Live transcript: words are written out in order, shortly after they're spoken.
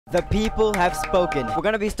The people have spoken. We're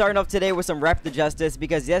gonna be starting off today with some Raptor Justice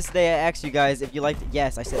because yesterday I asked you guys if you liked.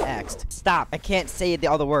 Yes, I said asked. Stop. I can't say the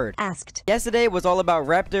other word. Asked. Yesterday was all about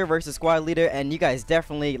Raptor versus Squad Leader, and you guys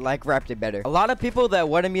definitely like Raptor better. A lot of people that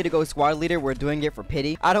wanted me to go Squad Leader were doing it for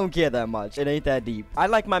pity. I don't care that much. It ain't that deep. I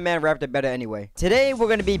like my man Raptor better anyway. Today we're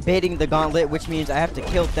gonna be baiting the gauntlet, which means I have to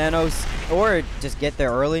kill Thanos or just get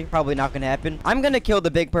there early. Probably not gonna happen. I'm gonna kill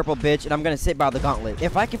the big purple bitch and I'm gonna sit by the gauntlet.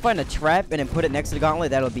 If I can find a trap and then put it next to the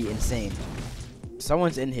gauntlet, that'll be insane.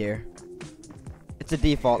 Someone's in here. It's a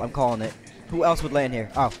default. I'm calling it. Who else would land here?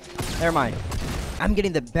 Oh, never mind. I'm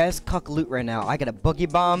getting the best cuck loot right now. I got a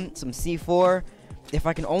boogie bomb, some C4. If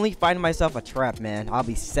I can only find myself a trap, man, I'll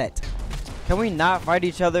be set. Can we not fight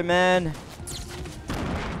each other, man?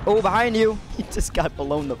 Oh, behind you. He just got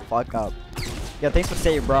blown the fuck up. Yeah, thanks for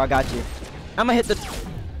saving, bro. I got you. I'm gonna hit the...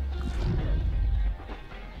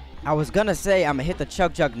 I was gonna say I'm gonna hit the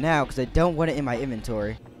chug jug now because I don't want it in my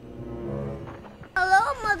inventory.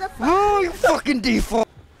 Hello, motherfucker. Oh, you fucking default.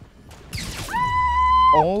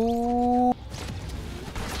 Oh.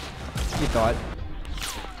 You thought.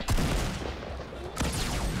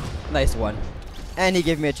 Nice one. And he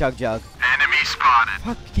gave me a chug jug. Enemy spotted.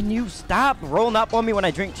 Fuck, can you stop rolling up on me when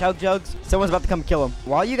I drink chug jugs? Someone's about to come kill him.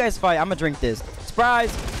 While you guys fight, I'm gonna drink this.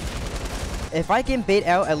 Surprise! If I can bait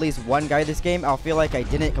out at least one guy this game, I'll feel like I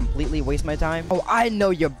didn't completely waste my time. Oh, I know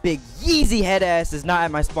your big Yeezy head ass is not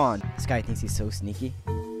at my spawn. This guy thinks he's so sneaky.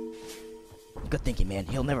 Good thinking, man.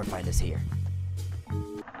 He'll never find us here.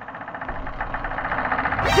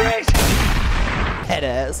 Head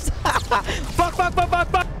ass. Fuck, fuck, fuck, fuck,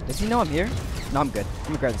 fuck. Does he know I'm here? No, I'm good. Let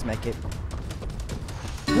me grab this med kit.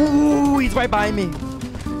 Ooh, he's right behind me.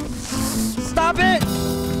 Stop it!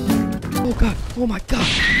 Oh, God. Oh, my God.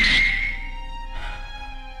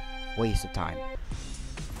 Waste of time.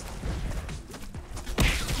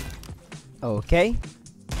 Okay.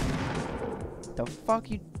 The fuck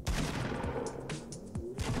you...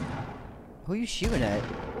 Who you shooting at?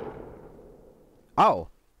 Oh.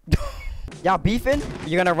 Y'all beefing?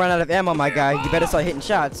 You're gonna run out of ammo, my guy. You better start hitting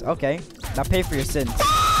shots. Okay. Now pay for your sins.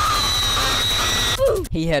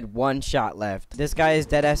 He had one shot left. This guy is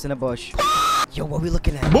dead ass in a bush. Yo, what are we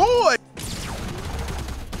looking at? Boy!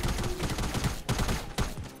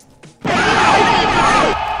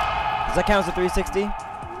 Does that count as a 360?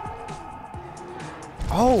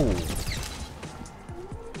 Oh.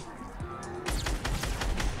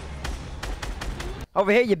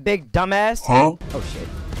 Over here, you big dumbass. Huh? Oh, shit.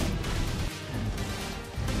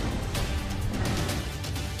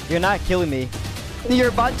 You're not killing me.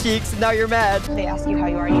 You're butt cheeks, and now you're mad. They ask you how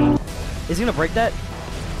you are. Is he gonna break that?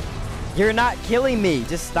 You're not killing me.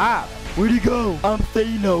 Just stop. Where'd he go? I'm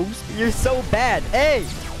ThAnoS. You're so bad. Hey,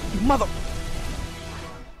 you mother...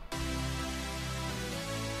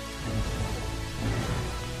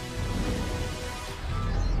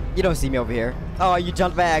 You don't see me over here. Oh, you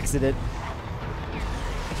jumped by accident.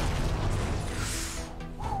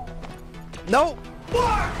 No!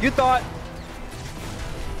 You thought.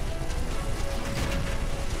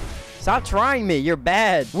 Stop trying me. You're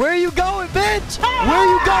bad. Where are you going, bitch? Where are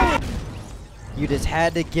you going? You just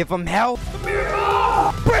had to give him help.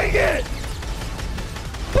 Bring it!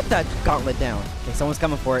 Put that gauntlet down. Okay, someone's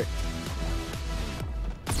coming for it.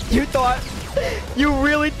 You thought. You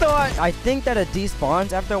really thought. I think that it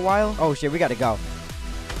despawns after a while. Oh shit, we gotta go.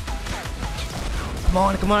 Come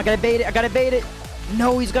on, come on. I gotta bait it. I gotta bait it.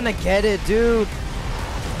 No, he's gonna get it, dude.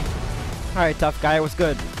 Alright, tough guy. What's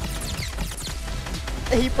good?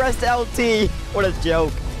 He pressed LT. What a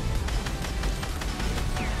joke.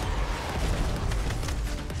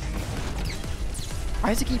 Why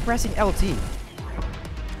does he keep pressing LT?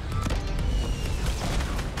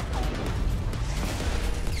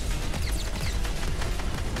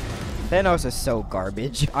 Thanos is so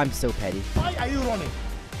garbage. I'm so petty. Why are you running?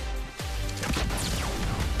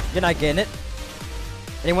 You're not getting it.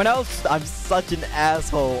 Anyone else? I'm such an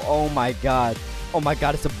asshole. Oh my god. Oh my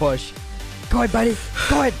god, it's a bush. Go ahead, buddy.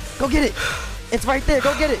 Go ahead. Go get it. It's right there.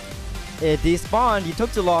 Go get it. It despawned. You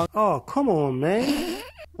took too long. Oh, come on, man.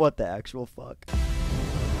 What the actual fuck?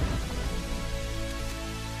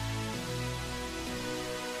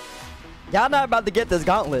 Y'all not about to get this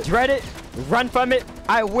gauntlet. Dread it. Run from it.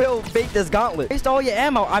 I will bait this gauntlet. Waste all your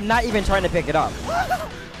ammo. I'm not even trying to pick it up.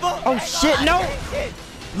 Oh shit, no.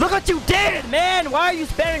 Look what you did, man. Why are you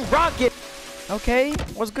spamming rocket? Okay,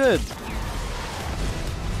 what's good?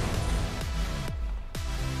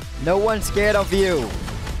 No one's scared of you.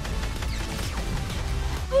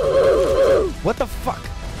 What the fuck?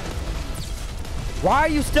 Why are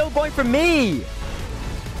you still going for me?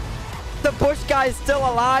 The bush guy is still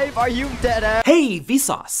alive? Are you dead ass? Hey,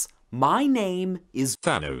 Vsauce! My name is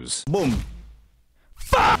ThAnoS. Boom.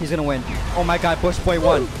 Fuck! He's gonna win. Oh my god, Bush Boy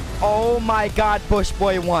won. Oh my god, Bush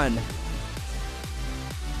Boy won.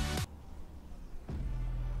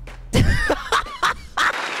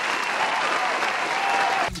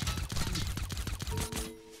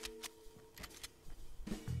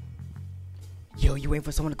 Yo, you waiting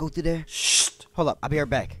for someone to go through there? Shh. Hold up, I'll be right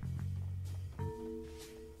back.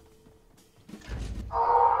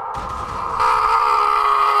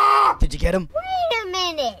 Did you get him? Wait a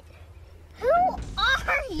minute. Who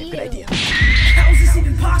are you? Good idea. How is this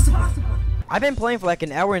even possible? I've been playing for like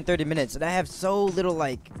an hour and 30 minutes, and I have so little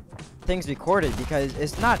like things recorded because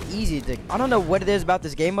it's not easy to. I don't know what it is about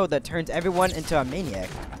this game mode that turns everyone into a maniac.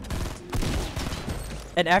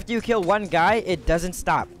 And after you kill one guy, it doesn't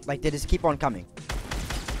stop. Like, they just keep on coming.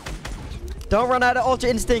 Don't run out of Ultra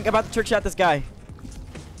Instinct. I'm about to trick shot this guy.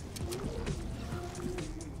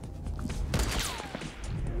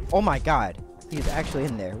 Oh my god. He's actually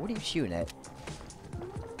in there. What are you shooting at?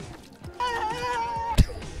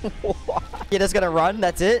 You're just gonna run?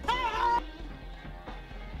 That's it?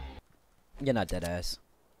 You're not dead ass.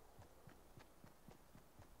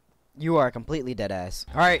 You are completely dead ass.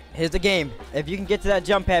 Alright, here's the game. If you can get to that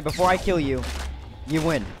jump pad before I kill you, you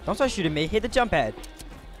win. Don't start shooting me. Hit the jump pad.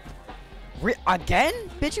 Again?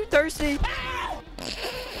 Bitch, you thirsty?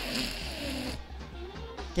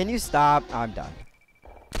 Can you stop? I'm done.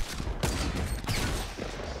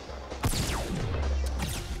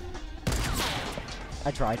 I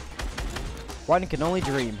tried. One can only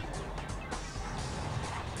dream.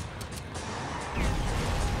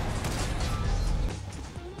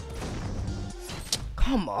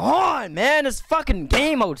 Come on, man. This fucking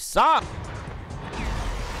game mode sucks.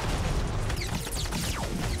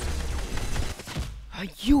 Are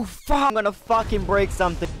you I'm gonna fucking break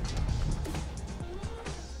something.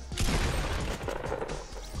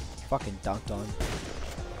 Fucking dunked on.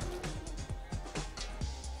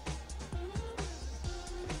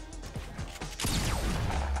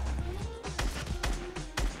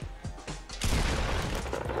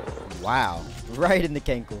 Wow. Right in the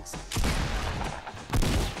cankles.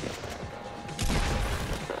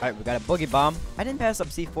 Alright, we got a boogie bomb. I didn't pass up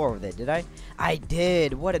C4 with it, did I? I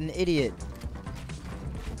did. What an idiot.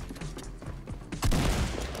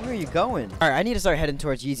 Where are you going? Alright, I need to start heading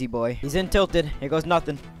towards Yeezy Boy. He's in tilted. Here goes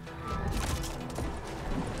nothing.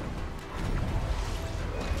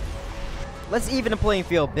 Let's even the playing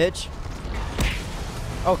field, bitch.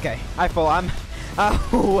 Okay, I fall.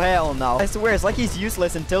 Oh, hell no. I swear, it's like he's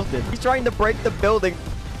useless and tilted. He's trying to break the building.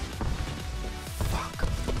 Fuck.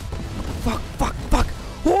 Fuck, fuck, fuck.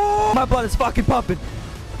 Whoa! My blood is fucking pumping.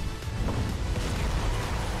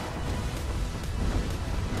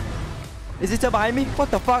 Is he still behind me?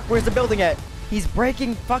 What the fuck? Where's the building at? He's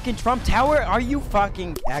breaking fucking Trump Tower? Are you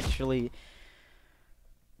fucking actually...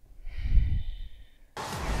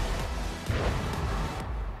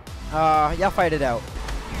 Y'all fight it out.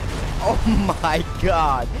 Oh my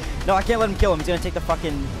god. No, I can't let him kill him. He's gonna take the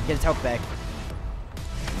fucking... get his health back.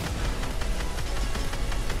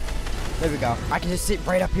 There we go. I can just sit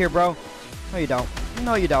right up here, bro. No, you don't.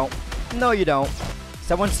 No, you don't. No, you don't.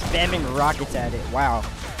 Someone's spamming rockets at it. Wow.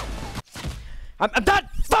 I'm done!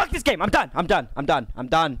 Fuck this game! I'm done! I'm done! I'm done! I'm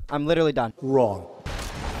done! I'm literally done. Wrong.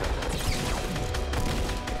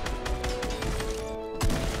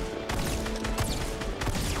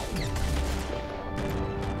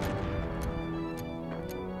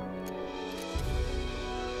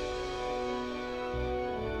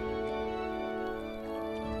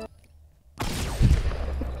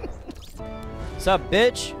 What's up,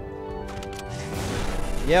 bitch?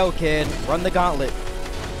 Yo, kid. Run the gauntlet.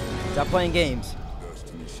 Stop playing games.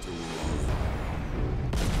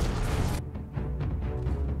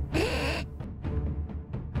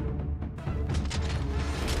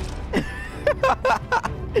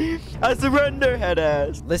 I surrender, head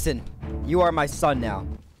ass. Listen, you are my son now.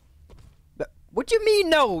 What you mean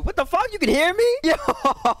no? What the fuck? You can hear me? Yo,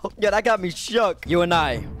 that got me shook. You and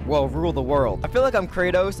I will rule the world. I feel like I'm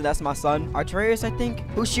Kratos and that's my son. Atreus, I think.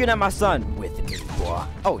 Who's shooting at my son? With me, boy.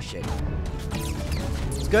 Oh, shit.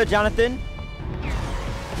 It's good, Jonathan.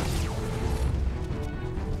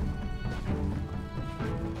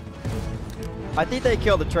 I think they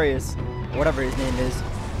killed Atreus. Whatever his name is.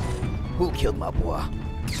 Who killed my boy?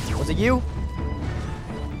 Was it you?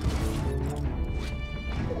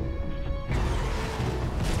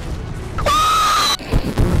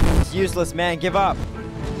 It's useless, man. Give up.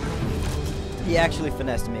 He actually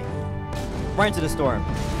finessed me. Right into the storm.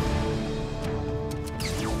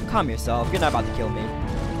 Calm yourself. You're not about to kill me.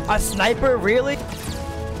 A sniper? Really?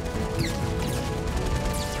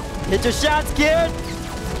 Hit your shots, kid!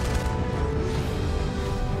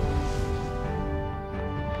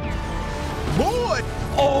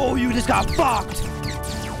 what? Oh, you just got fucked.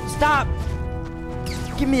 Stop.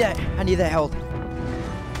 Give me that. I need that health.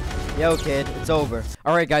 Yo, kid, it's over.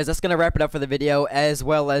 Alright, guys, that's gonna wrap it up for the video, as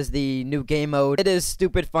well as the new game mode. It is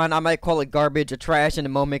stupid fun. I might call it garbage or trash in a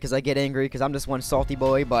moment because I get angry because I'm just one salty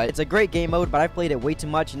boy, but it's a great game mode, but I played it way too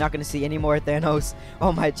much. You're not gonna see any more Thanos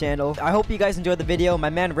on my channel. I hope you guys enjoyed the video. My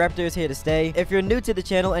man Raptor is here to stay. If you're new to the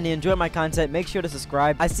channel and you enjoy my content, make sure to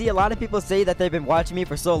subscribe. I see a lot of people say that they've been watching me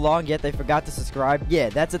for so long, yet they forgot to subscribe. Yeah,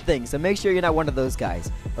 that's a thing, so make sure you're not one of those guys.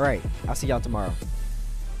 Alright, I'll see y'all tomorrow.